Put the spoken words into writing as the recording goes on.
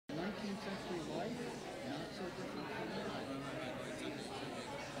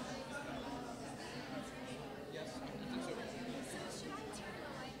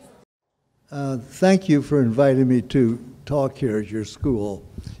Thank you for inviting me to talk here at your school,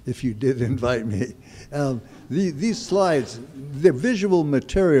 if you did invite me. These slides, the visual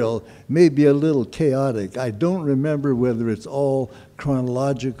material may be a little chaotic. I don't remember whether it's all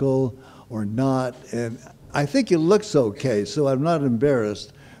chronological or not, and I think it looks okay, so I'm not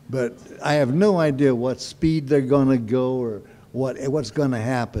embarrassed, but I have no idea what speed they're gonna go or what's gonna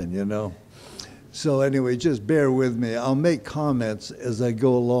happen, you know. So anyway, just bear with me. I'll make comments as I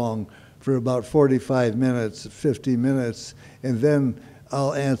go along for about 45 minutes, 50 minutes, and then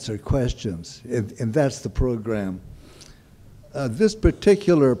I'll answer questions, and that's the program. This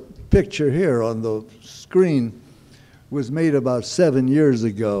particular picture here on the screen was made about 7 years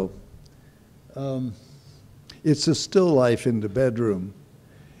ago. It's a still life in the bedroom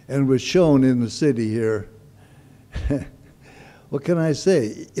and was shown in the city here. What can I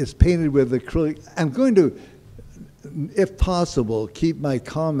say? It's painted with acrylic. I'm going to, if possible, keep my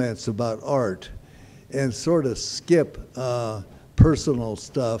comments about art and sort of skip personal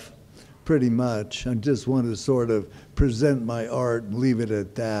stuff pretty much. I just want to sort of present my art and leave it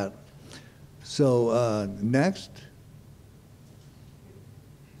at that. So next.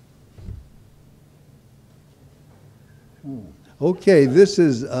 Okay, this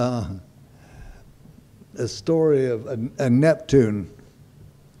is a story of a Neptune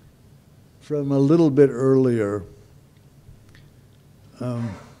from a little bit earlier.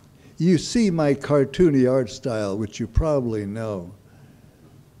 You see my cartoony art style, which you probably know.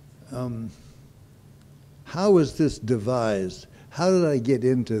 How was this devised? How did I get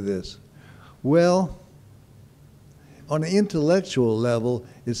into this? Well, on an intellectual level,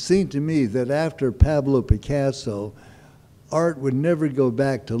 it seemed to me that after Pablo Picasso, art would never go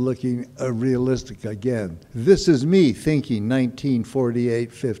back to looking realistic again. This is me thinking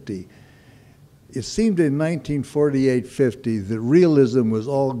 1948-50. It seemed in 1948-50 that realism was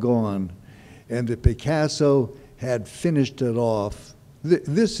all gone and that Picasso had finished it off.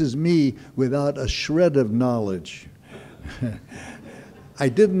 This is me without a shred of knowledge. I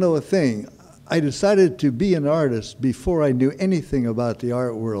didn't know a thing. I decided to be an artist before I knew anything about the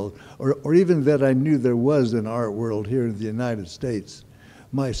art world, or even that I knew there was an art world here in the United States.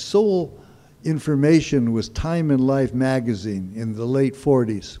 My sole information was Time and Life magazine in the late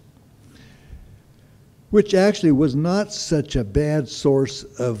 40s, which actually was not such a bad source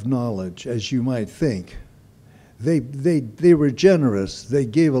of knowledge as you might think. They were generous. They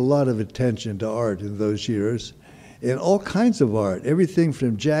gave a lot of attention to art in those years, and all kinds of art, everything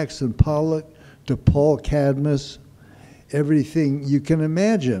from Jackson Pollock to Paul Cadmus, everything you can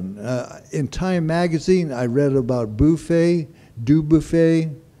imagine. In Time magazine, I read about Buffet, Dubuffet,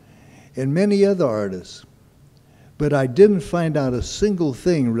 and many other artists. But I didn't find out a single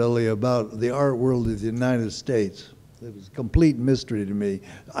thing really about the art world of the United States. It was a complete mystery to me.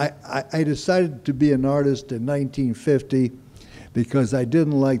 I decided to be an artist in 1950 because I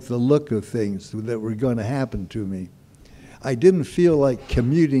didn't like the look of things that were going to happen to me. I didn't feel like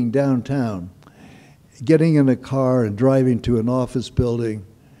commuting downtown, getting in a car and driving to an office building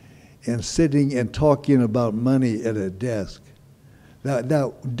and sitting and talking about money at a desk.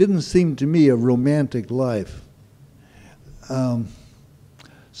 That didn't seem to me a romantic life.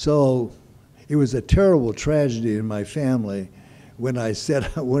 So it was a terrible tragedy in my family when I said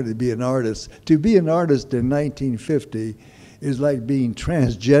I wanted to be an artist. To be an artist in 1950 is like being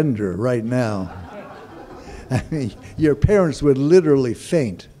transgender right now. I mean, your parents would literally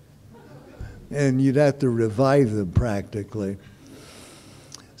faint, and you'd have to revive them practically.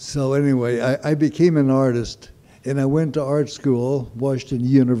 So anyway, I became an artist, and I went to art school, Washington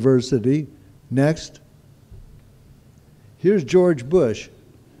University. Next. Here's George Bush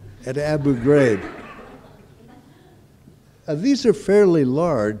at Abu Ghraib. These are fairly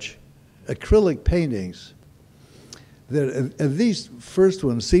large acrylic paintings. These first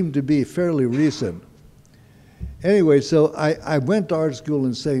ones seem to be fairly recent. Anyway, so I went to art school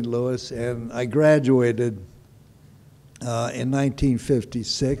in St. Louis, and I graduated in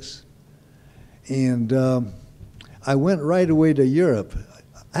 1956. And I went right away to Europe.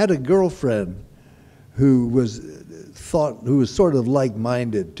 I had a girlfriend who was sort of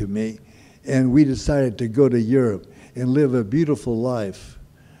like-minded to me, and we decided to go to Europe and live a beautiful life.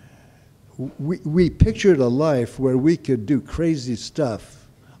 We pictured a life where we could do crazy stuff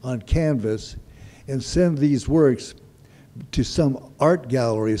on canvas and send these works to some art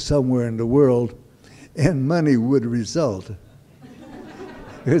gallery somewhere in the world, and money would result.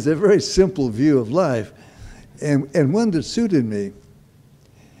 It was a very simple view of life, and one that suited me.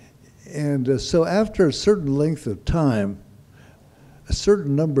 And so after a certain length of time, a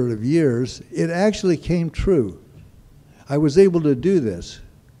certain number of years, it actually came true. I was able to do this.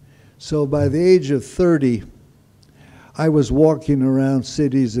 So by the age of 30, I was walking around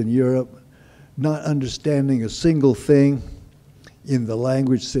cities in Europe, not understanding a single thing in the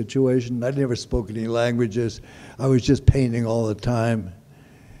language situation. I never spoke any languages. I was just painting all the time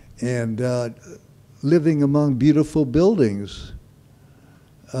and living among beautiful buildings.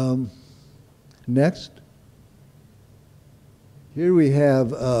 Next. Here we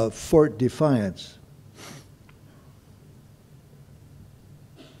have Fort Defiance.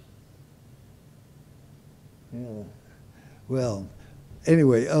 Yeah. Well,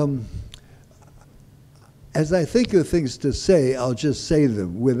 anyway, as I think of things to say, I'll just say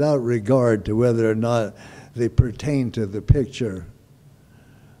them without regard to whether or not they pertain to the picture.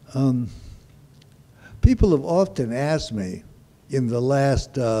 People have often asked me in the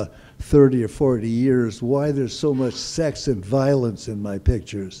last 30 or 40 years why there's so much sex and violence in my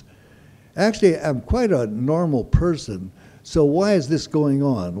pictures. Actually, I'm quite a normal person, so why is this going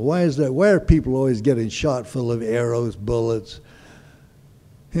on? Why is that? Why are people always getting shot full of arrows, bullets,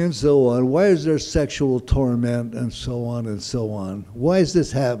 and so on? Why is there sexual torment and so on and so on? Why is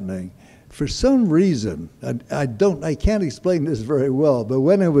this happening? For some reason, I can't explain this very well, but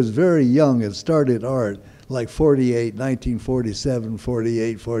when I was very young and started art, like 48, 1947,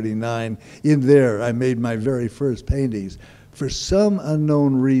 48, 49, in there I made my very first paintings. For some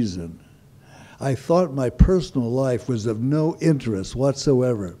unknown reason, I thought my personal life was of no interest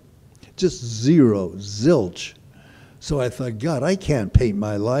whatsoever. Just zero, zilch. So I thought, God, I can't paint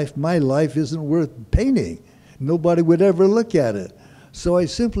my life. My life isn't worth painting. Nobody would ever look at it. So I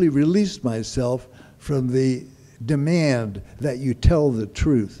simply released myself from the demand that you tell the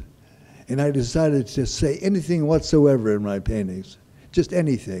truth. And I decided to say anything whatsoever in my paintings, just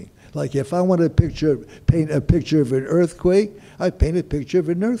anything. Like if I want to paint a picture of an earthquake, I paint a picture of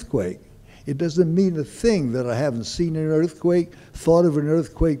an earthquake. It doesn't mean a thing that I haven't seen an earthquake, thought of an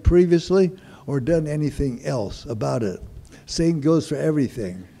earthquake previously, or done anything else about it. Same goes for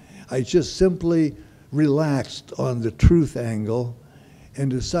everything. I just simply relaxed on the truth angle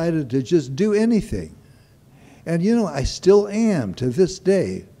and decided to just do anything. And you know, I still am to this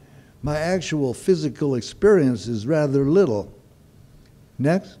day. My actual physical experience is rather little.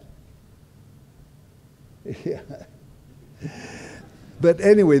 Next. Yeah. But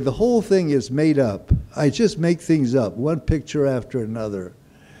anyway, the whole thing is made up. I just make things up, one picture after another.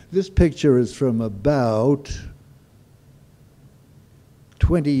 This picture is from about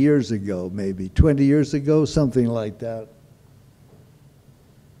 20 years ago, maybe. 20 years ago, something like that.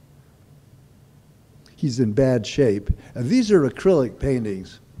 He's in bad shape. And these are acrylic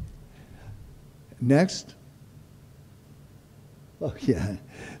paintings. Next. Oh, yeah.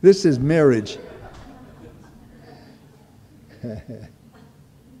 This is marriage.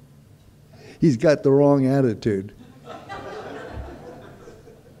 He's got the wrong attitude.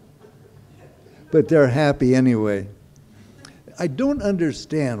 But they're happy anyway. I don't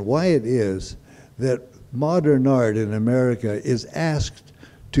understand why it is that modern art in America is asked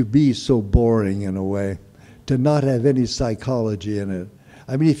to be so boring in a way, to not have any psychology in it.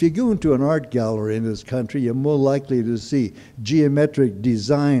 I mean, if you go into an art gallery in this country, you're more likely to see geometric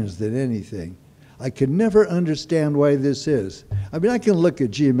designs than anything. I can never understand why this is. I mean, I can look at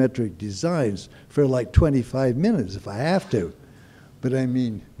geometric designs for like 25 minutes if I have to. But I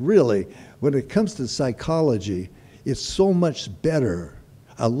mean, really, when it comes to psychology, it's so much better.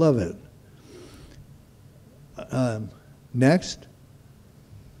 I love it. Next.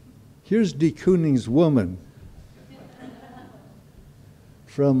 Here's de Kooning's Woman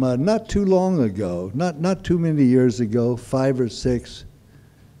from not too long ago, not too many years ago, 5 or 6.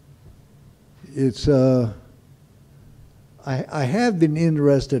 It's, I have been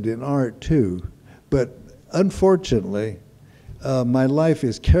interested in art too, but unfortunately, my life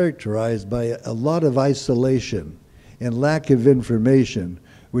is characterized by a lot of isolation and lack of information,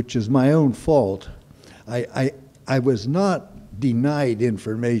 which is my own fault. I was not denied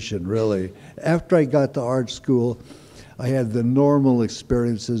information, really. After I got to art school, I had the normal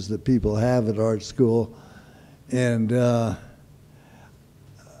experiences that people have at art school, and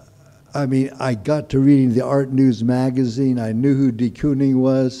I mean, I got to reading the Art News magazine. I knew who de Kooning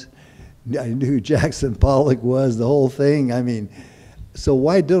was. I knew who Jackson Pollock was, the whole thing. I mean, so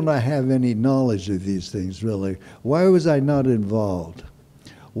why don't I have any knowledge of these things, really? Why was I not involved?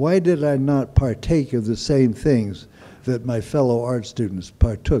 Why did I not partake of the same things that my fellow art students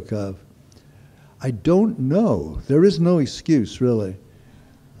partook of? I don't know. There is no excuse, really.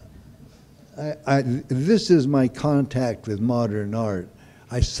 This is my contact with modern art.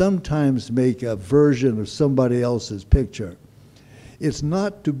 I sometimes make a version of somebody else's picture. It's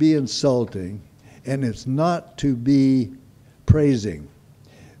not to be insulting, and it's not to be praising.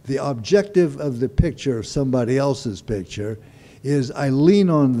 the objective of the picture of somebody else's picture is I lean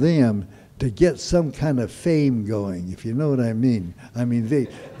on them to get some kind of fame going, if you know what I mean. I mean,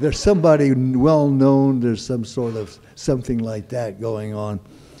 there's somebody well known, there's some sort of something like that going on.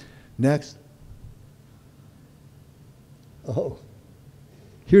 Next. Oh,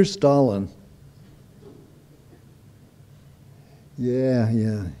 here's Stalin. Yeah.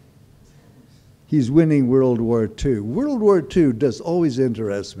 He's winning World War II. World War II does always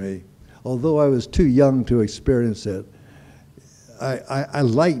interest me, although I was too young to experience it. I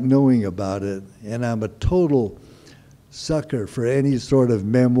like knowing about it, and I'm a total sucker for any sort of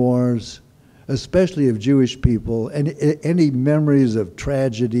memoirs, especially of Jewish people, and any memories of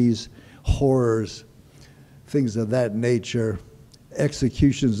tragedies, horrors, things of that nature,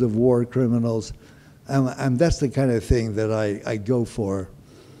 executions of war criminals. That's the kind of thing that I go for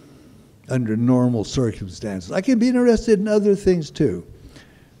under normal circumstances. I can be interested in other things too.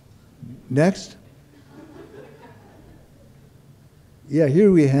 Next. Yeah,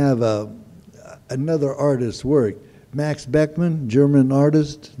 here we have another artist's work. Max Beckmann, German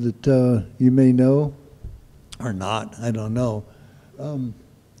artist that you may know, or not, I don't know.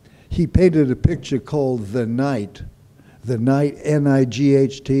 He painted a picture called The Night,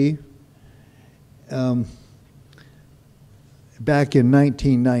 N-I-G-H-T, back in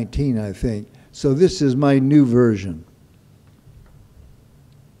 1919, I think. So this is my new version.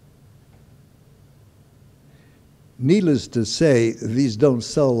 Needless to say, these don't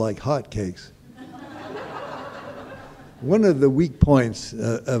sell like hotcakes. One of the weak points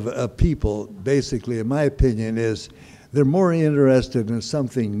of people, basically, in my opinion, is they're more interested in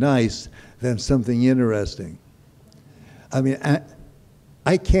something nice than something interesting. I mean,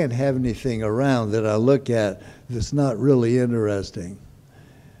 I can't have anything around that I look at that's not really interesting.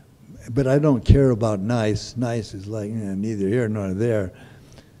 But I don't care about nice. Nice is like, neither here nor there.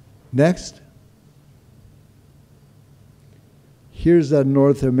 Next. Here's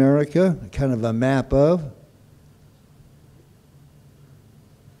North America, kind of a map of.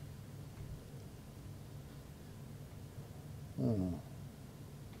 Oh.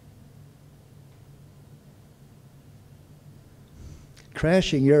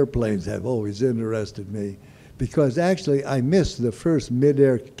 Crashing airplanes have always interested me because actually I missed the first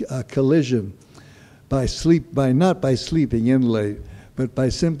mid-air collision not by sleeping in late, but by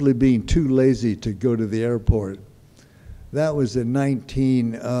simply being too lazy to go to the airport. That was in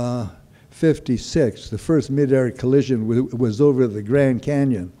 1956. The first mid-air collision was over the Grand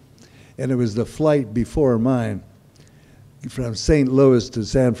Canyon, and it was the flight before mine from St. Louis to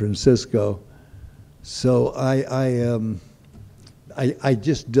San Francisco. So I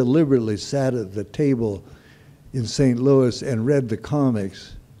just deliberately sat at the table in St. Louis and read the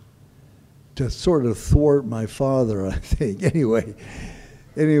comics to sort of thwart my father, I think. Anyway,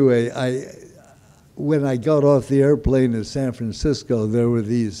 when I got off the airplane in San Francisco, there were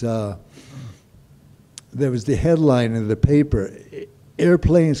these, there was the headline in the paper,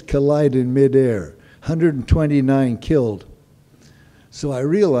 airplanes collide in midair, 129 killed. So I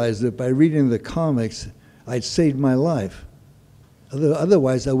realized that by reading the comics, I'd saved my life.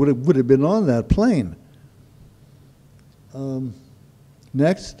 Otherwise, I would have been on that plane.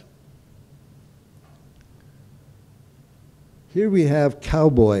 Next. Here we have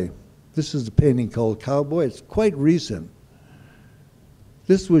Cowboy. This is a painting called Cowboy. It's quite recent.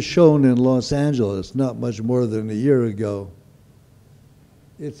 This was shown in Los Angeles not much more than a year ago.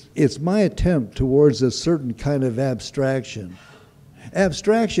 It's my attempt towards a certain kind of abstraction.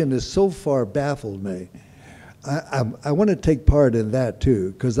 Abstraction has so far baffled me. I want to take part in that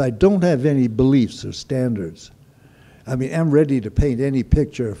too, because I don't have any beliefs or standards. I mean, I'm ready to paint any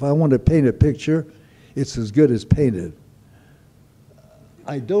picture. If I want to paint a picture, it's as good as painted.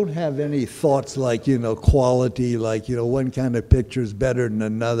 I don't have any thoughts like, quality, like, one kind of picture is better than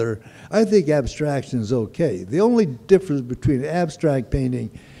another. I think abstraction is okay. The only difference between abstract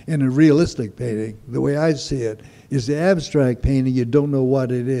painting and a realistic painting, the way I see it, is the abstract painting, you don't know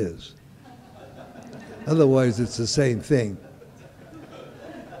what it is. Otherwise, it's the same thing.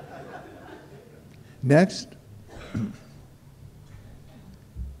 Next.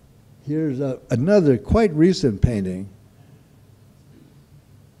 Here's another quite recent painting.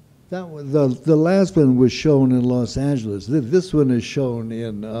 That was, the last one was shown in Los Angeles. This one is shown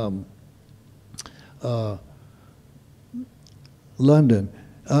in London.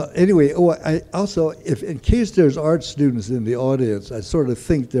 Anyway, I also, if in case there's art students in the audience, I sort of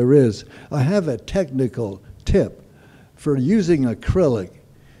think there is, I have a technical tip for using acrylic.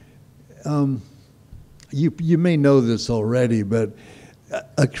 You may know this already, but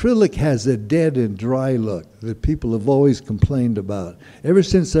Acrylic has a dead and dry look that people have always complained about. Ever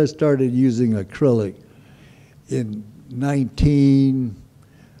since I started using acrylic in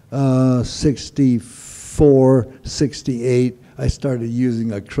 1964, 68, I started using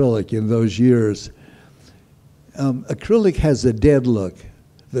acrylic in those years. Acrylic has a dead look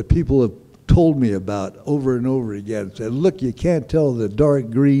that people have told me about over and over again. Said, look, you can't tell the dark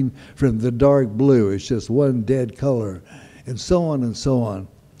green from the dark blue. It's just one dead color, and so on and so on.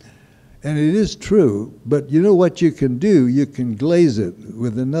 And it is true, but you know what you can do? You can glaze it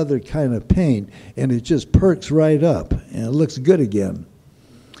with another kind of paint, and it just perks right up, and it looks good again.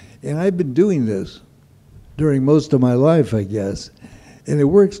 And I've been doing this during most of my life, I guess, and it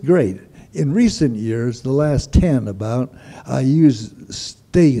works great. In recent years, the last 10 about, I use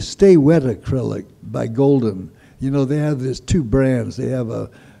Stay Wet acrylic by Golden. You know, they have these two brands. They have a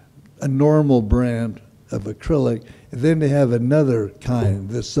normal brand of acrylic, and then they have another kind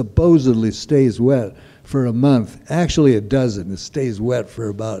that supposedly stays wet for a month. Actually, it doesn't. It stays wet for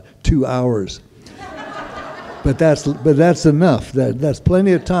about 2 hours. but that's enough. That's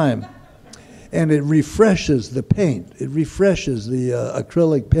plenty of time. And it refreshes the paint. It refreshes the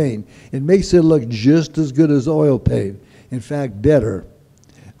acrylic paint. It makes it look just as good as oil paint. In fact, better.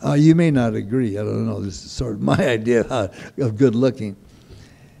 You may not agree. I don't know. This is sort of my idea of good looking.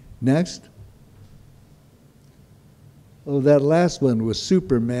 Next. Oh, that last one was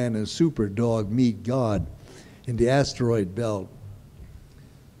Superman and Superdog meet God in the asteroid belt.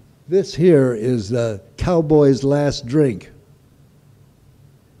 This here is the Cowboy's Last Drink.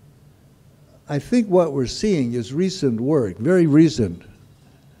 I think what we're seeing is recent work, very recent,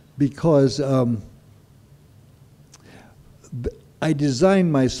 because I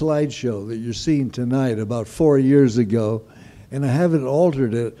designed my slideshow that you're seeing tonight about 4 years ago, and I haven't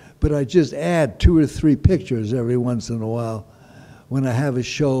altered it, but I just add 2 or 3 pictures every once in a while. When I have a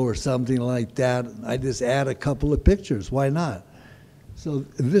show or something like that, I just add a couple of pictures. Why not? So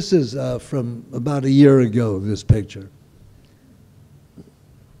this is from about a year ago, this picture.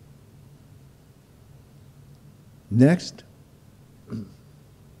 Next.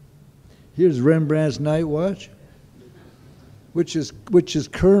 Here's Rembrandt's Night Watch, which is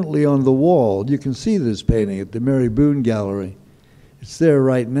currently on the wall. You can see this painting at the Mary Boone Gallery. It's there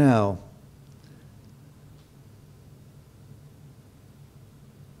right now.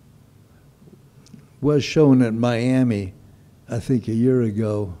 Was shown at Miami, I think a year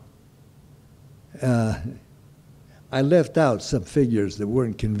ago. I left out some figures that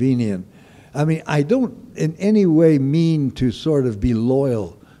weren't convenient. I mean, I don't in any way mean to sort of be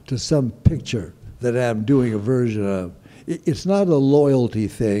loyal to some picture that I'm doing a version of. It's not a loyalty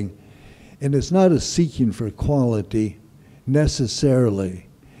thing, and it's not a seeking for quality necessarily.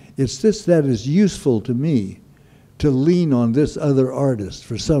 It's just that it's useful to me to lean on this other artist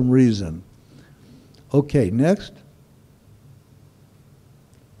for some reason. Okay, next.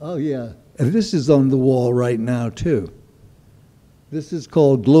 Oh, yeah. And this is on the wall right now, too. This is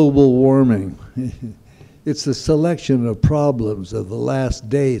called global warming. It's a selection of problems of the last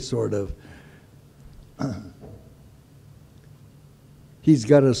day, sort of. He's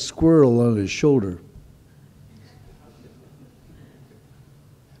got a squirrel on his shoulder.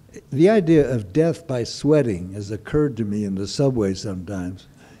 The idea of death by sweating has occurred to me in the subway sometimes.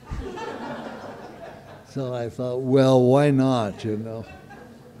 So I thought, well, why not, you know?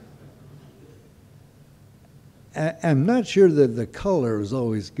 I'm not sure that the color is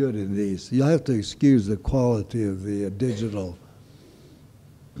always good in these. You'll have to excuse the quality of the digital.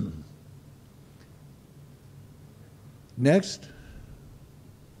 Next.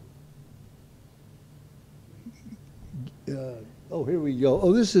 Oh, here we go.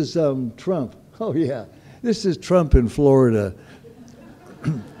 Oh, this is Trump. Oh, yeah. This is Trump in Florida.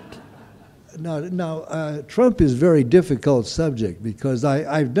 Now, Trump is a very difficult subject because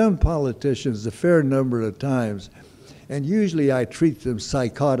I've done politicians a fair number of times, and usually I treat them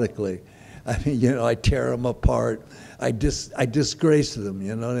psychotically. I mean, you know, I tear them apart. I disgrace them,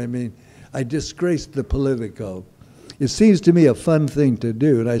 you know what I mean? I disgrace the Politico. It seems to me a fun thing to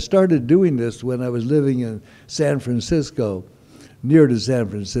do, and I started doing this when I was living in San Francisco, near to San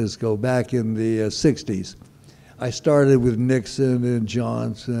Francisco, back in the 60s. I started with Nixon and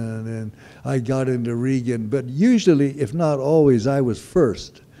Johnson, and I got into Reagan, but usually, if not always, I was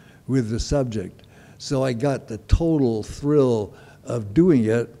first with the subject. So I got the total thrill of doing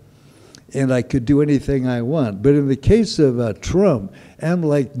it, and I could do anything I want. But in the case of Trump, I'm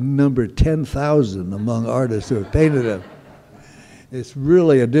like number 10,000 among artists who have painted him. It's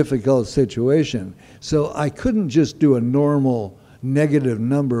really a difficult situation. So I couldn't just do a normal negative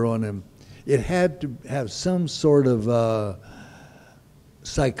number on him. It had to have some sort of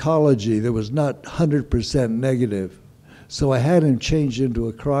psychology that was not 100% negative. So I had him change into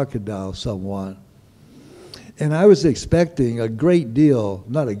a crocodile somewhat. And I was expecting a great deal,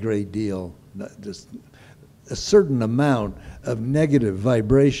 not a great deal, just a certain amount of negative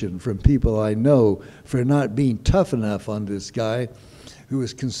vibration from people I know for not being tough enough on this guy who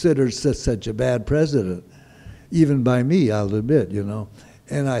was considered such a bad president, even by me, I'll admit, you know.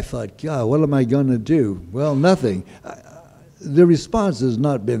 And I thought, God, what am I going to do? Well, nothing. The response has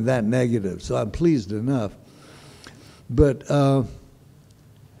not been that negative, so I'm pleased enough. But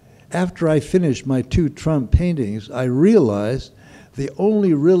after I finished my 2 Trump paintings, I realized the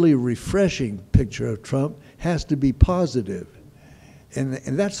only really refreshing picture of Trump has to be positive. And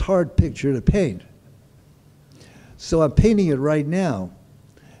that's a hard picture to paint. So I'm painting it right now.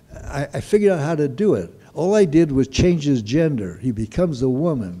 I figured out how to do it. All I did was change his gender. He becomes a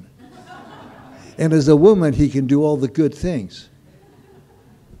woman. And as a woman, he can do all the good things.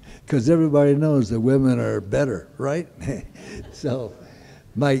 Because everybody knows that women are better, right? So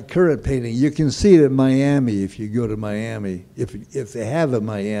my current painting, you can see it in Miami if you go to Miami, if they have a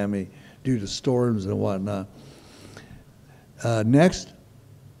Miami due to storms and whatnot. Next.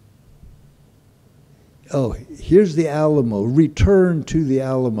 Oh, here's the Alamo, Return to the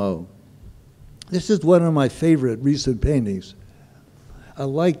Alamo. This is one of my favorite recent paintings. I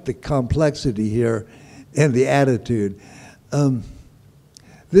like the complexity here and the attitude.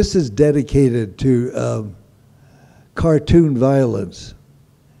 This is dedicated to cartoon violence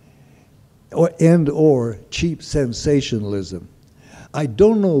or cheap sensationalism. I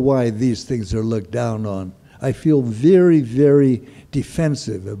don't know why these things are looked down on. I feel very, very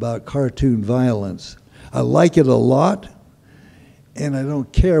defensive about cartoon violence. I like it a lot, and I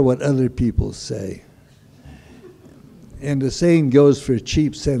don't care what other people say. And the same goes for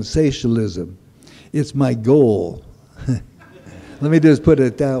cheap sensationalism. It's my goal. Let me just put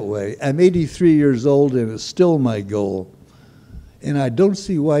it that way. I'm 83 years old, and it's still my goal. And I don't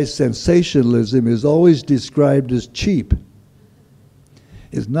see why sensationalism is always described as cheap.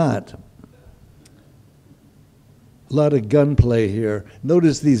 It's not. A lot of gunplay here.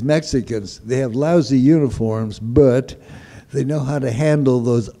 Notice these Mexicans, they have lousy uniforms, but they know how to handle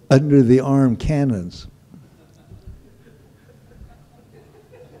those under-the-arm cannons.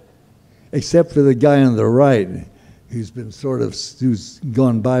 Except for the guy on the right, who's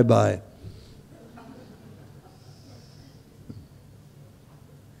gone bye-bye.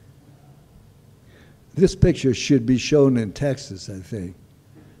 This picture should be shown in Texas, I think.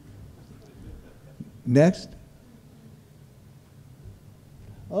 Next.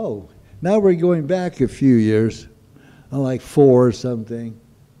 Oh, now we're going back a few years, like 4 or something.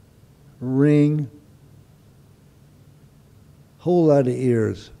 Ring. Whole lot of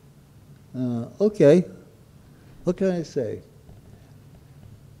ears. Okay, what can I say?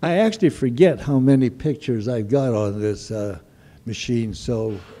 I actually forget how many pictures I've got on this machine,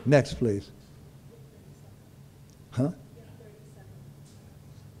 so next please. Huh?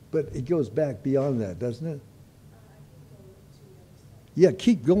 But it goes back beyond that, doesn't it? Yeah,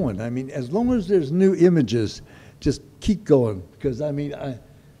 keep going. I mean, as long as there's new images, just keep going. Because, I mean,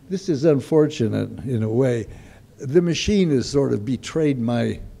 this is unfortunate in a way. The machine has sort of betrayed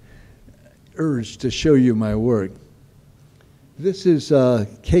my urge to show you my work. This is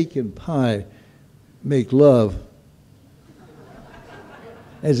Cake and Pie Make Love.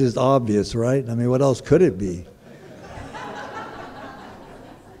 It's just obvious, right? I mean, what else could it be?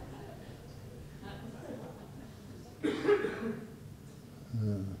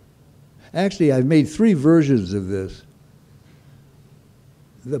 Actually, I've made 3 versions of this.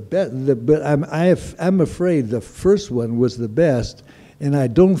 But I'm afraid the first one was the best, and I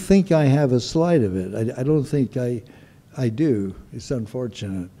don't think I have a slide of it. I don't think I do. It's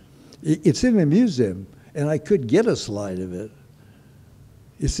unfortunate. It's in a museum, and I could get a slide of it.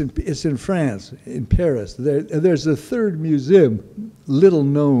 It's in France, in Paris. There's a 3rd museum, little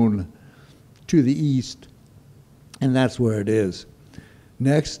known to the east, and that's where it is.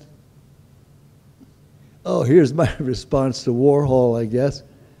 Next. Oh, here's my response to Warhol, I guess.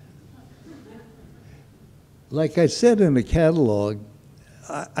 Like I said in the catalog,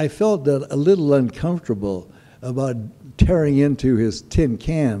 I felt that a little uncomfortable about tearing into his tin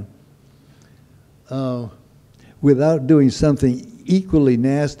can without doing something equally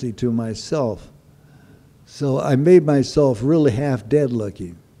nasty to myself. So I made myself really half dead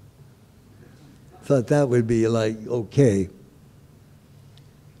looking. Thought that would be like, okay.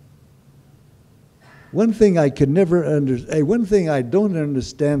 One thing I could never understand, one thing I don't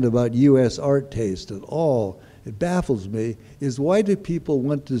understand about U.S. art taste at all, it baffles me, is why do people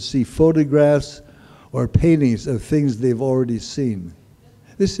want to see photographs or paintings of things they've already seen?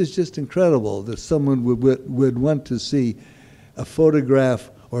 This is just incredible that someone would want to see a photograph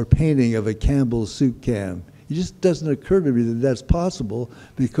or painting of a Campbell's soup can. It just doesn't occur to me that that's possible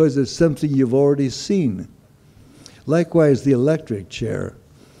because it's something you've already seen. Likewise, the electric chair.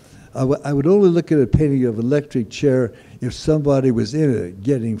 I would only look at a painting of an electric chair if somebody was in it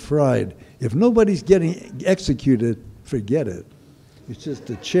getting fried. If nobody's getting executed, forget it. It's just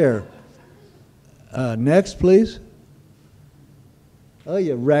a chair. Next, please. Oh,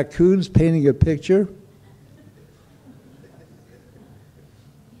 yeah, raccoons painting a picture.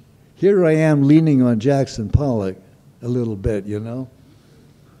 Here I am leaning on Jackson Pollock a little bit, you know.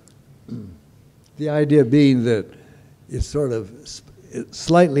 The idea being that it's sort of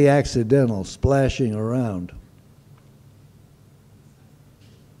slightly accidental, splashing around.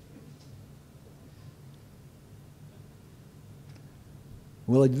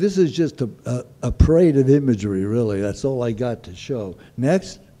 Well, this is just a parade of imagery, really. That's all I got to show.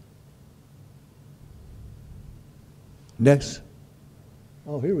 Next. Next.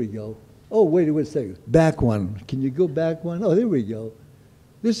 Oh, here we go. Oh, wait a second. Back one. Can you go back one? Oh, there we go.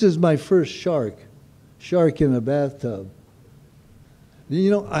 This is my first shark in a bathtub.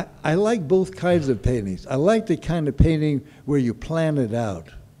 You know, I like both kinds of paintings. I like the kind of painting where you plan it out.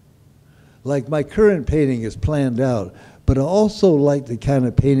 Like my current painting is planned out, but I also like the kind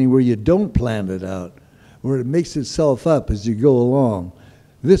of painting where you don't plan it out, where it makes itself up as you go along.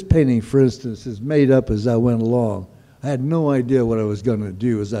 This painting, for instance, is made up as I went along. I had no idea what I was going to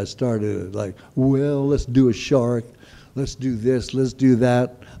do as I started it. Like, well, let's do a shark. Let's do this. Let's do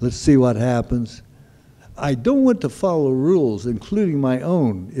that. Let's see what happens. I don't want to follow rules, including my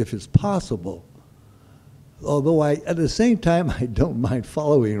own, if it's possible. Although at the same time, I don't mind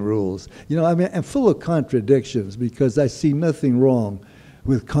following rules. You know, I mean, I'm full of contradictions because I see nothing wrong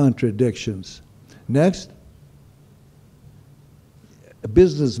with contradictions. Next. A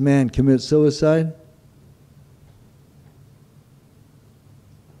businessman commits suicide.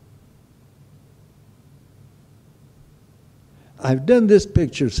 I've done this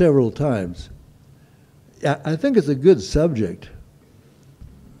picture several times. I think it's a good subject.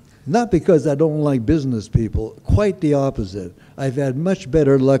 Not because I don't like business people, quite the opposite. I've had much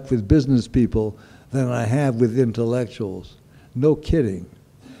better luck with business people than I have with intellectuals. No kidding.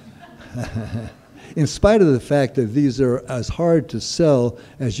 In spite of the fact that these are as hard to sell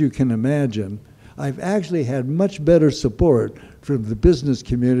as you can imagine, I've actually had much better support from the business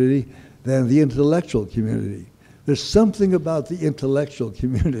community than the intellectual community. There's something about the intellectual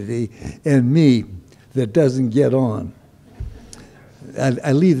community and me that doesn't get on.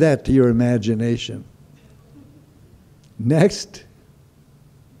 I leave that to your imagination. Next.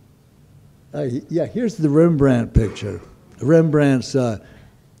 Yeah, here's the Rembrandt picture. Rembrandt's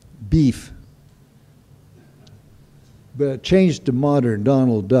Beef, but changed to modern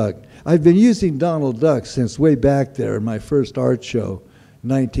Donald Duck. I've been using Donald Duck since way back there in my first art show,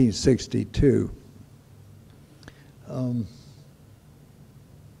 1962.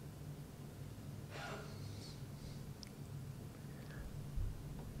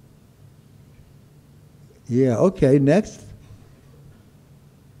 Yeah, okay, next.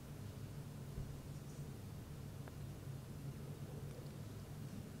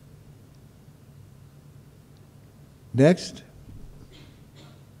 Next.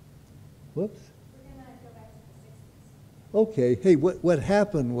 Whoops. We're going to go back to the 60s. Okay, hey, what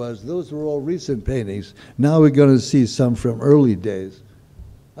happened was those were all recent paintings. Now we're going to see some from early days,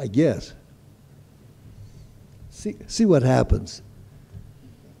 I guess. See what happens.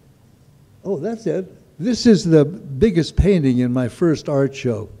 Oh, that's it. This is the biggest painting in my first art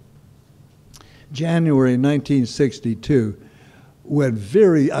show. January 1962, when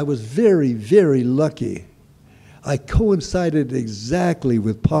I was very, very lucky. I coincided exactly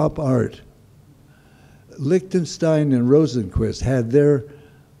with pop art. Lichtenstein and Rosenquist had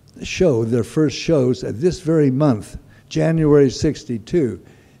their first shows at this very month, January 62.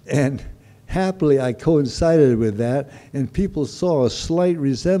 And happily, I coincided with that, and people saw a slight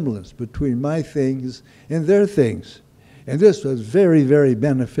resemblance between my things and their things. And this was very, very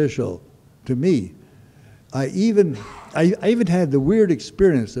beneficial to me. I even had the weird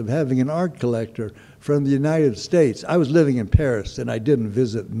experience of having an art collector from the United States. I was living in Paris, and I didn't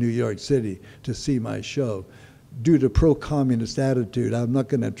visit New York City to see my show. Due to pro-communist attitude, I'm not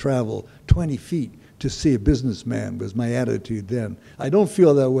going to travel 20 feet to see a businessman, was my attitude then. I don't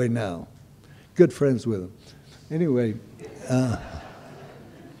feel that way now. Good friends with him. Anyway, I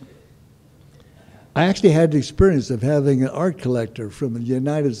actually had the experience of having an art collector from the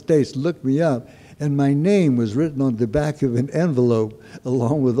United States look me up, and my name was written on the back of an envelope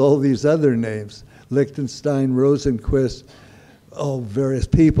along with all these other names, Lichtenstein, Rosenquist, various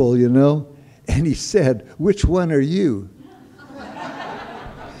people, you know. And he said, "Which one are you?"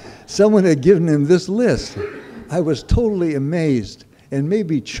 Someone had given him this list. I was totally amazed and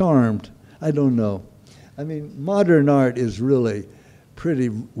maybe charmed. I don't know. I mean, modern art is really pretty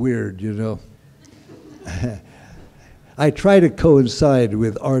weird, you know. I try to coincide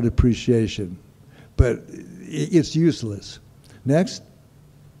with art appreciation, but it's useless. Next.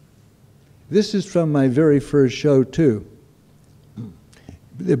 This is from my very first show, too,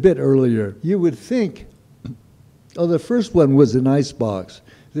 a bit earlier. You would think, oh, the first one was an icebox.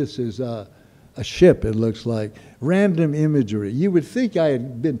 This is a ship, it looks like. Random imagery. You would think I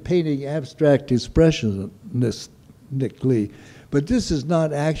had been painting abstract expressionistically, but this is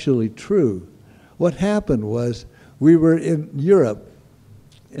not actually true. What happened was we were in Europe,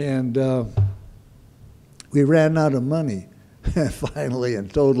 and we ran out of money, finally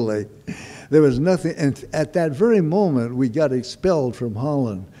and totally. There was nothing, and at that very moment, we got expelled from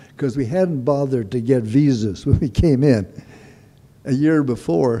Holland because we hadn't bothered to get visas when we came in. A year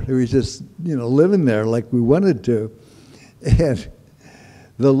before, we were just, you know, living there like we wanted to. And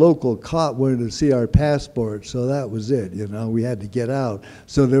the local cop wanted to see our passport, so that was it, you know. We had to get out.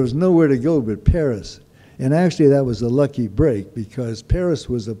 So there was nowhere to go but Paris. And actually, that was a lucky break because Paris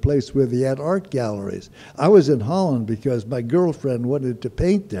was a place where they had art galleries. I was in Holland because my girlfriend wanted to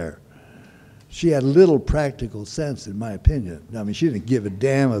paint there. She had little practical sense, in my opinion. I mean, she didn't give a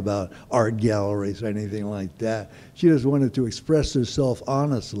damn about art galleries or anything like that. She just wanted to express herself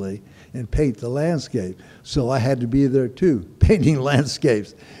honestly and paint the landscape. So I had to be there too, painting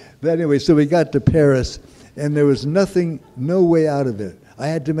landscapes. But anyway, so we got to Paris, and there was nothing, no way out of it. I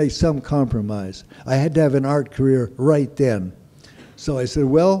had to make some compromise. I had to have an art career right then. So I said,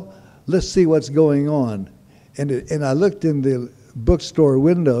 well, let's see what's going on. And I looked in the bookstore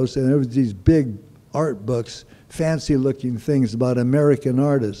windows, and there was these big art books, fancy looking things about American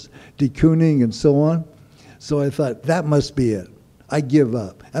artists, de Kooning and so on. So I thought, that must be it. I give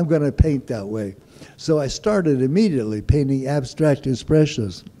up. I'm going to paint that way. So I started immediately painting abstract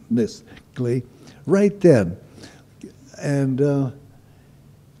expressionistically right then. And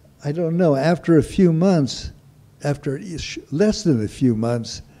I don't know, after a few months, after less than a few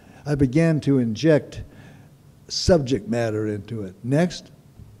months, I began to inject subject matter into it. Next.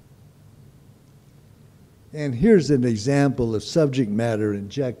 And here's an example of subject matter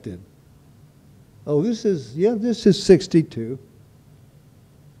injected. Oh, this is 62.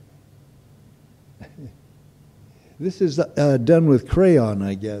 This is done with crayon,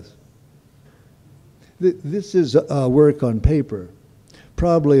 I guess. This is work on paper,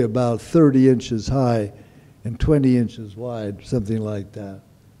 probably about 30 inches high and 20 inches wide, something like that.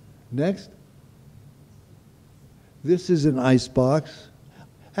 Next. This is an icebox.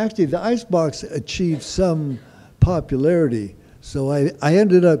 Actually, the icebox achieved some popularity, so I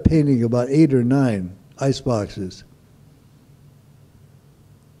ended up painting about 8 or 9 iceboxes.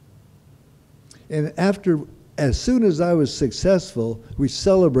 And as soon as I was successful, we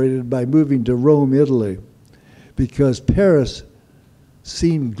celebrated by moving to Rome, Italy, because Paris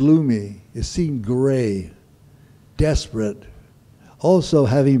seemed gloomy, it seemed gray, desperate. Also,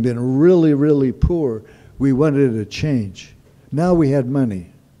 having been really, really poor, we wanted a change. Now we had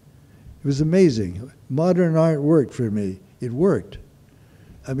money. It was amazing. Modern art worked for me. It worked.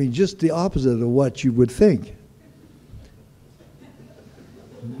 I mean, just the opposite of what you would think.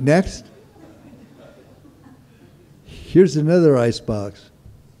 Next. Here's another icebox.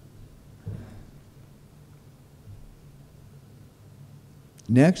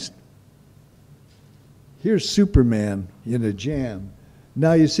 Next. Here's Superman in a jam.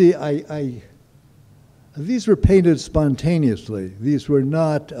 Now you see, these were painted spontaneously. These were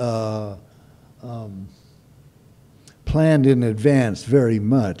not planned in advance very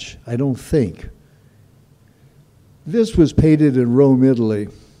much, I don't think. This was painted in Rome, Italy.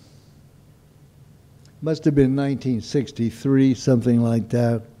 Must have been 1963, something like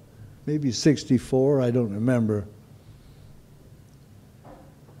that. Maybe 64, I don't remember.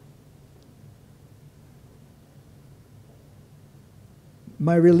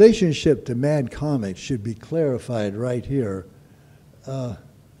 My relationship to Mad Comics should be clarified right here.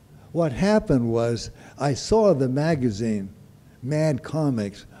 What happened was I saw the magazine, Mad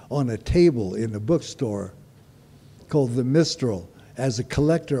Comics, on a table in a bookstore called The Mistral as a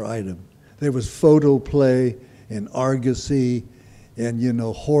collector item. There was photoplay and Argosy and, you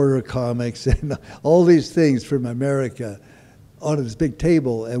know, horror comics and all these things from America on this big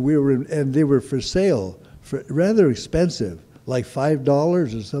table, and they were for sale, for rather expensive, like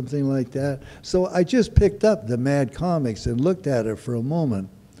 $5 or something like that. So I just picked up the Mad Comics and looked at it for a moment.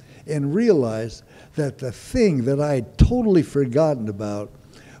 and realized that the thing that I had totally forgotten about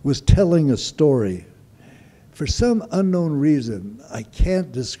was telling a story. For some unknown reason, I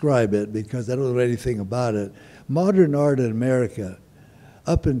can't describe it because I don't know anything about it, modern art in America,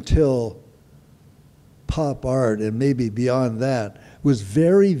 up until pop art and maybe beyond that, was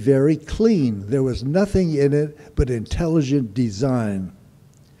very, very clean. There was nothing in it but intelligent design.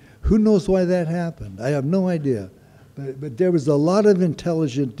 Who knows why that happened? I have no idea. But there was a lot of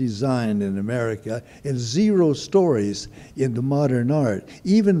intelligent design in America and zero stories in the modern art,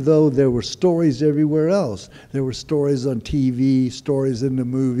 even though there were stories everywhere else. There were stories on TV, stories in the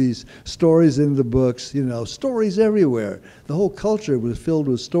movies, stories in the books, you know, stories everywhere. The whole culture was filled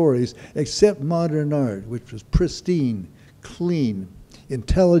with stories, except modern art, which was pristine, clean,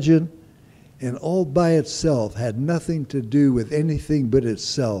 intelligent, and all by itself, had nothing to do with anything but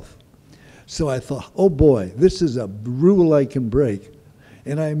itself. So I thought, oh boy, this is a rule I can break.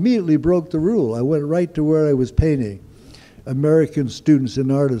 And I immediately broke the rule. I went right to where I was painting, American Students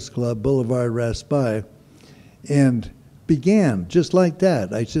and Artists Club, Boulevard Raspail, and began just like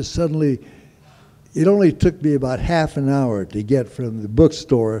that. I just suddenly, it only took me about half an hour to get from the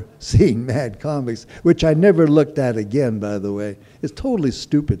bookstore seeing Mad Comics, which I never looked at again, by the way. It's a totally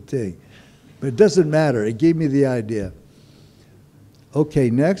stupid thing. But it doesn't matter. It gave me the idea. Okay,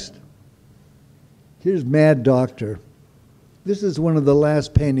 next. Here's Mad Doctor. This is one of the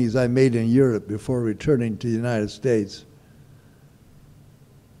last paintings I made in Europe before returning to the United States.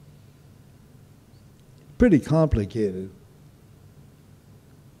 Pretty complicated.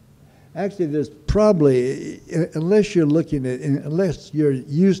 Actually, there's probably, unless you're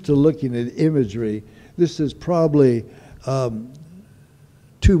used to looking at imagery, this is probably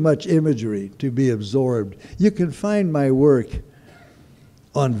too much imagery to be absorbed. You can find my work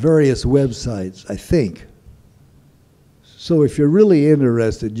on various websites, I think. So if you're really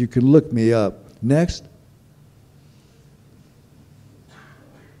interested, you can look me up. Next.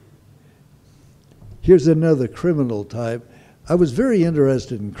 Here's another criminal type. I was very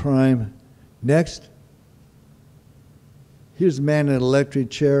interested in crime. Next. Here's a man in an electric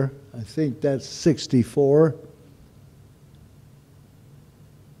chair. I think that's 64.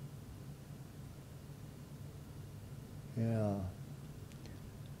 Yeah.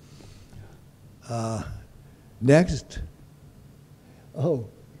 Next. Oh,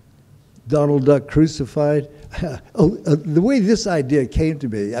 Donald Duck crucified. The way this idea came to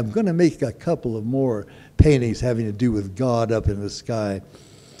me, I'm going to make a couple of more paintings having to do with God up in the sky,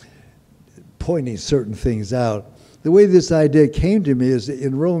 pointing certain things out. The way this idea came to me is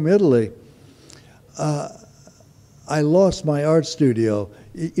in Rome, Italy, I lost my art studio.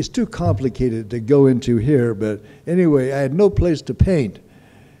 It's too complicated to go into here, but anyway, I had no place to paint.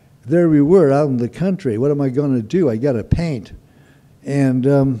 There we were out in the country. What am I going to do? I got to paint. And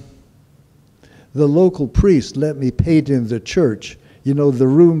the local priest let me paint in the church. You know, the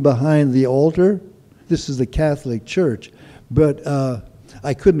room behind the altar? This is the Catholic church. But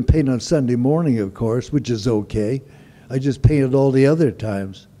I couldn't paint on Sunday morning, of course, which is okay. I just painted all the other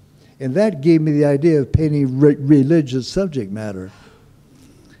times. And that gave me the idea of painting religious subject matter.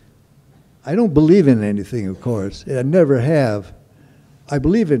 I don't believe in anything, of course. I never have. I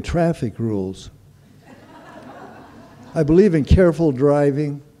believe in traffic rules. I believe in careful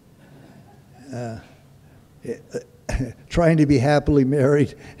driving, trying to be happily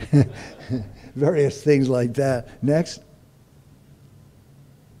married, various things like that. Next.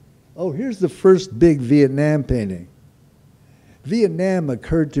 Oh, here's the first big Vietnam painting. Vietnam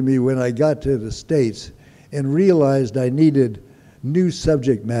occurred to me when I got to the States and realized I needed new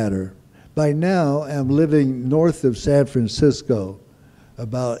subject matter. By now, I'm living north of San Francisco,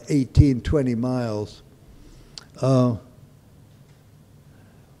 about 18, 20 miles.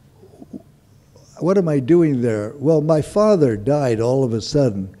 What am I doing there? Well, my father died all of a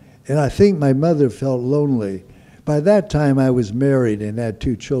sudden, and I think my mother felt lonely. By that time, I was married and had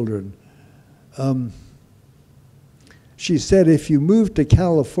 2 children. She said, if you move to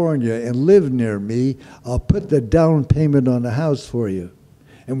California and live near me, I'll put the down payment on the house for you.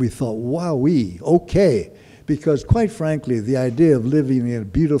 And we thought, wowee, okay. Because quite frankly, the idea of living in a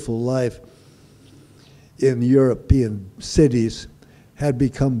beautiful life in European cities had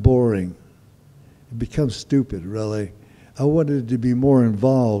become boring. It became stupid, really. I wanted to be more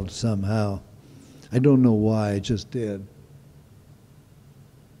involved somehow. I don't know why, I just did.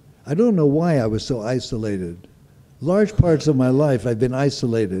 I don't know why I was so isolated. Large parts of my life I've been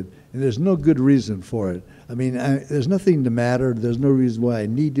isolated, and there's no good reason for it. I mean, there's nothing to matter. There's no reason why I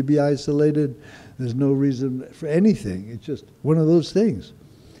need to be isolated. There's no reason for anything. It's just one of those things.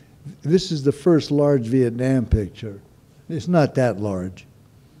 This is the first large Vietnam picture. It's not that large.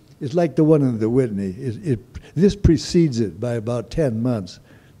 It's like the one in the Whitney. This precedes it by about 10 months.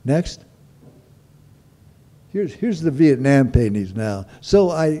 Next. Here's the Vietnam paintings now.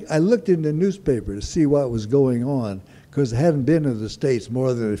 So I looked in the newspaper to see what was going on, because I hadn't been in the States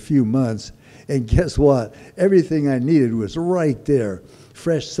more than a few months. And guess what? Everything I needed was right there.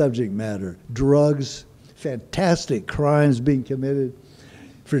 Fresh subject matter. Drugs, fantastic crimes being committed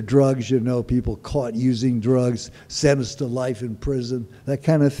for drugs, you know, people caught using drugs, sentenced to life in prison, that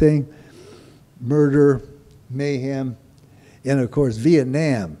kind of thing. Murder, mayhem, and of course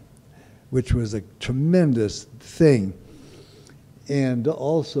Vietnam, which was a tremendous thing. And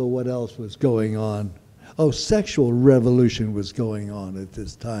also what else was going on? Oh, sexual revolution was going on at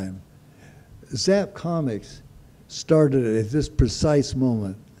this time. Zap Comics started at this precise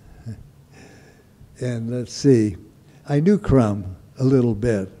moment. And let's see, I knew Crumb a little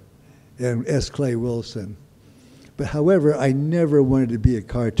bit, and S. Clay Wilson. But however, I never wanted to be a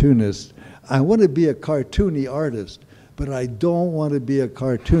cartoonist. I want to be a cartoony artist, but I don't want to be a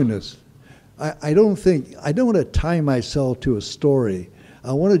cartoonist. I don't want to tie myself to a story.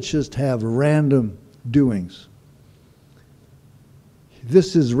 I want to just have random doings.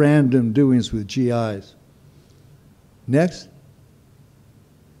 This is random doings with GIs. Next.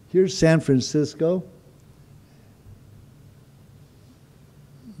 Here's San Francisco.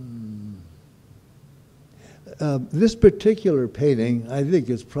 This particular painting, I think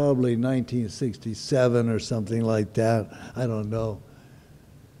it's probably 1967 or something like that. I don't know.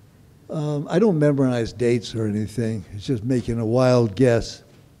 I don't memorize dates or anything. It's just making a wild guess.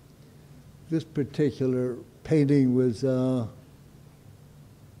 This particular painting was, I'm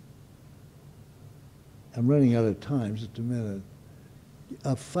running out of time, just a minute.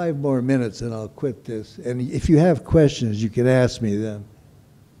 5 more minutes and I'll quit this. And if you have questions, you can ask me then.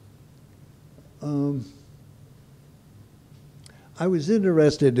 I was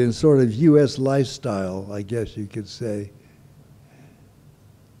interested in sort of U.S. lifestyle, I guess you could say.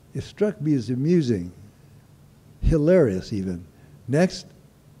 It struck me as amusing, hilarious even. Next.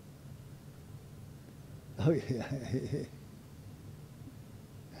 Oh, yeah.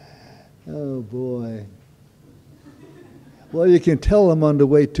 Oh, boy. Well, you can tell I'm on the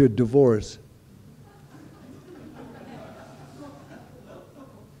way to a divorce.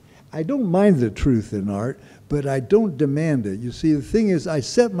 I don't mind the truth in art, but I don't demand it. You see, the thing is, I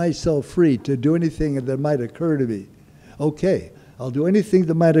set myself free to do anything that might occur to me. Okay, I'll do anything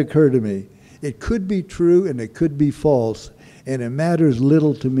that might occur to me. It could be true and it could be false, and it matters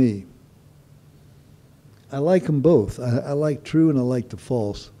little to me. I like them both. I like true and I like the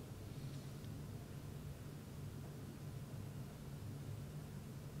false.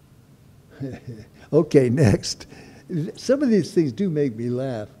 Okay, next. Some of these things do make me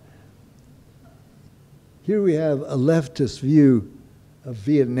laugh. Here we have a leftist view of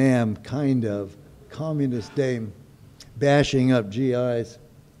Vietnam, kind of, communist dame, bashing up GIs,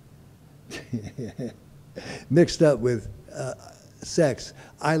 mixed up with sex.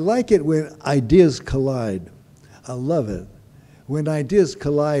 I like it when ideas collide. I love it. When ideas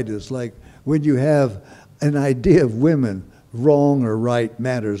collide, it's like when you have an idea of women, wrong or right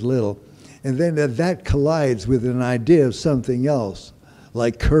matters little, and then that collides with an idea of something else,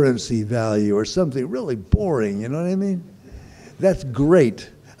 like currency value or something really boring, you know what I mean? That's great.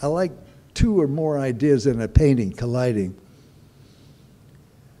 I like 2 or more ideas in a painting colliding.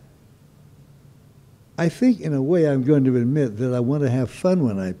 I think in a way I'm going to admit that I want to have fun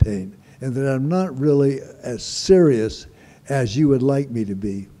when I paint, and that I'm not really as serious as you would like me to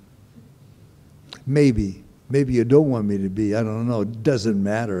be. Maybe. Maybe you don't want me to be. I don't know. It doesn't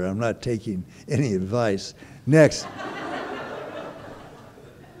matter. I'm not taking any advice. Next.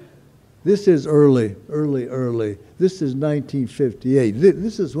 This is early. This is 1958.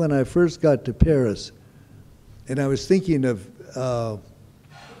 This is when I first got to Paris. And I was thinking of,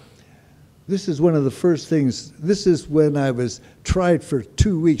 this is one of the first things, this is when I was tried for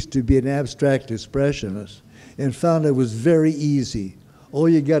 2 weeks to be an abstract expressionist and found it was very easy. All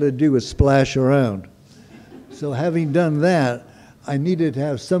you got to do is splash around. So having done that, I needed to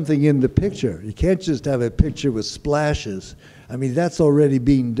have something in the picture. You can't just have a picture with splashes. I mean, that's already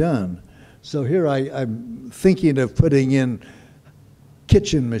being done. So here I'm thinking of putting in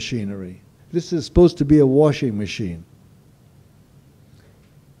kitchen machinery. This is supposed to be a washing machine.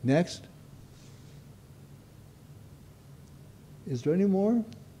 Next. Is there any more? We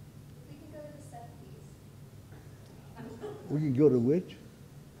can go to the 70s. We can go to which?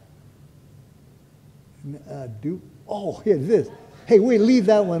 Oh, here, this. Hey, wait, leave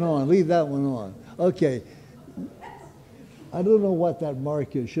that one on. Leave that one on. Okay. I don't know what that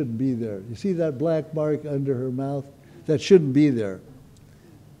mark is. Shouldn't be there. You see that black mark under her mouth? That shouldn't be there.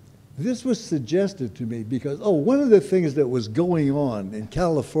 This was suggested to me because, one of the things that was going on in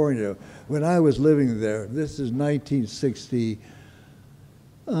California when I was living there, this is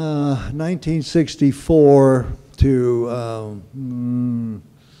 1964 to,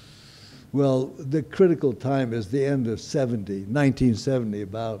 well, the critical time is the end of 1970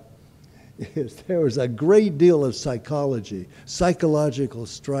 about, is there was a great deal of psychology, psychological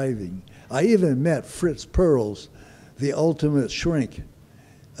striving. I even met Fritz Perls, the ultimate shrink.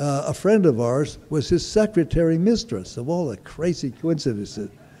 A friend of ours was his secretary mistress, of all the crazy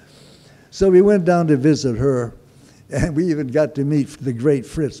coincidences. So we went down to visit her, and we even got to meet the great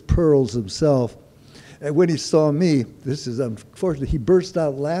Fritz Perls himself. And when he saw me, this is unfortunate, he burst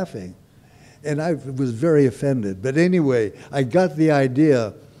out laughing. And I was very offended. But anyway, I got the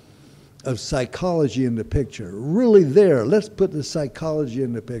idea of psychology in the picture. Really there, let's put the psychology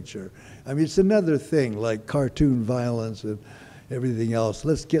in the picture. I mean, it's another thing like cartoon violence and everything else.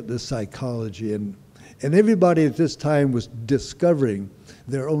 Let's get the psychology in. And everybody at this time was discovering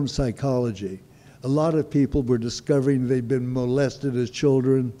their own psychology. A lot of people were discovering they'd been molested as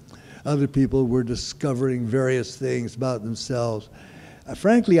children. Other people were discovering various things about themselves.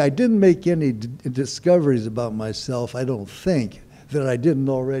 Frankly, I didn't make any discoveries about myself, I don't think, that I didn't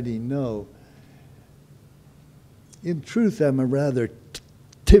already know. In truth, I'm a rather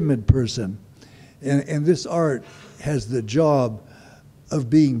timid person, and this art has the job of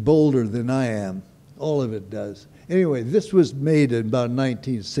being bolder than I am. All of it does. Anyway, this was made in about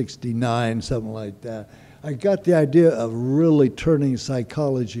 1969, something like that. I got the idea of really turning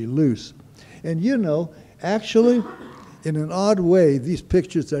psychology loose. And you know, actually, in an odd way, these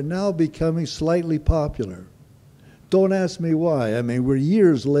pictures are now becoming slightly popular. Don't ask me why. I mean, we're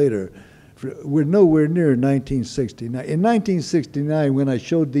years later. We're nowhere near 1969. In 1969, when I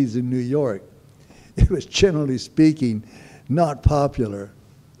showed these in New York, it was generally speaking not popular.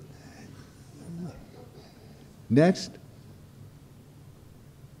 Next.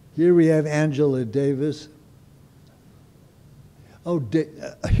 Here we have Angela Davis.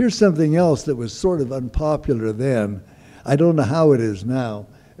 Here's something else that was sort of unpopular then. I don't know how it is now.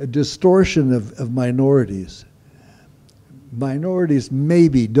 A distortion of minorities. Minorities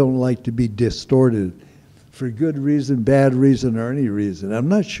maybe don't like to be distorted for good reason, bad reason, or any reason. I'm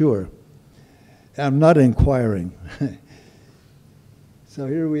not sure. I'm not inquiring. So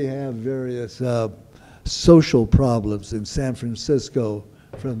here we have various social problems in San Francisco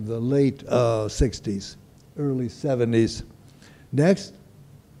from the late 60s, early 70s. Next.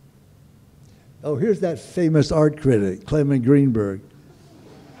 Oh, here's that famous art critic, Clement Greenberg,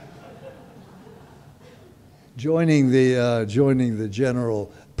 joining the general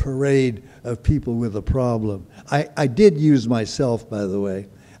parade of people with a problem. I did use myself, by the way.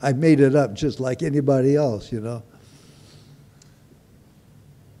 I made it up just like anybody else, you know.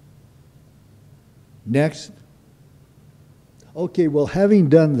 Next. Okay, well, having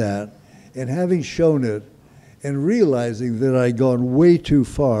done that and having shown it and realizing that I'd gone way too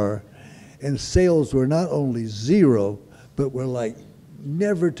far and sales were not only zero, but were like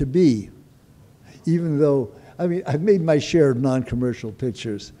never to be, even though, I mean, I've made my share of non-commercial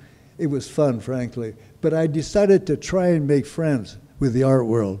pictures. It was fun, frankly. But I decided to try and make friends with the art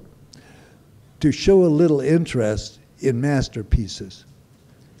world, to show a little interest in masterpieces.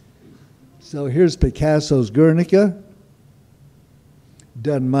 So here's Picasso's Guernica,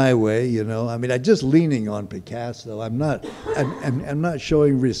 done my way, you know. I mean, I'm just leaning on Picasso. I'm not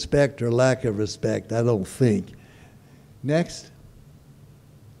showing respect or lack of respect, I don't think. Next.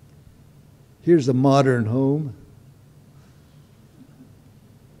 Here's a modern home.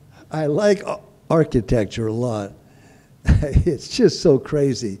 I like architecture a lot. It's just so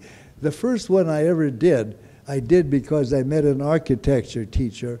crazy. The first one I ever did, I did because I met an architecture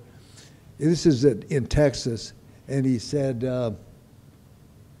teacher. This is in Texas, and he said,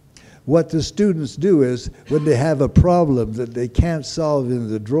 what the students do is when they have a problem that they can't solve in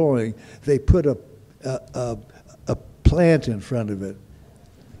the drawing, they put a plant in front of it.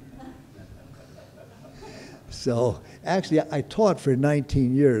 So actually, I taught for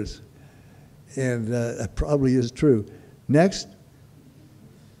 19 years, and that probably is true. Next.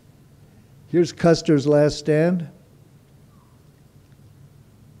 Here's Custer's Last Stand.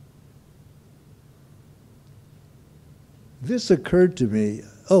 This occurred to me.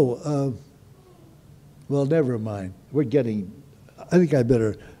 Well, never mind. We're getting, I think I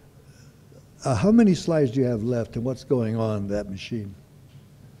better, how many slides do you have left and what's going on in that machine?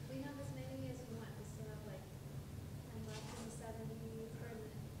 We have as many as you want. We still have like 10 left in the 70s or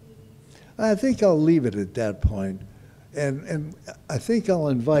the 80s. I think I'll leave it at that point. And I think I'll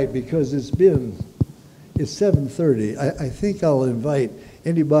invite, because it's 7:30, I think I'll invite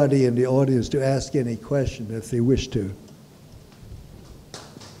anybody in the audience to ask any question if they wish to.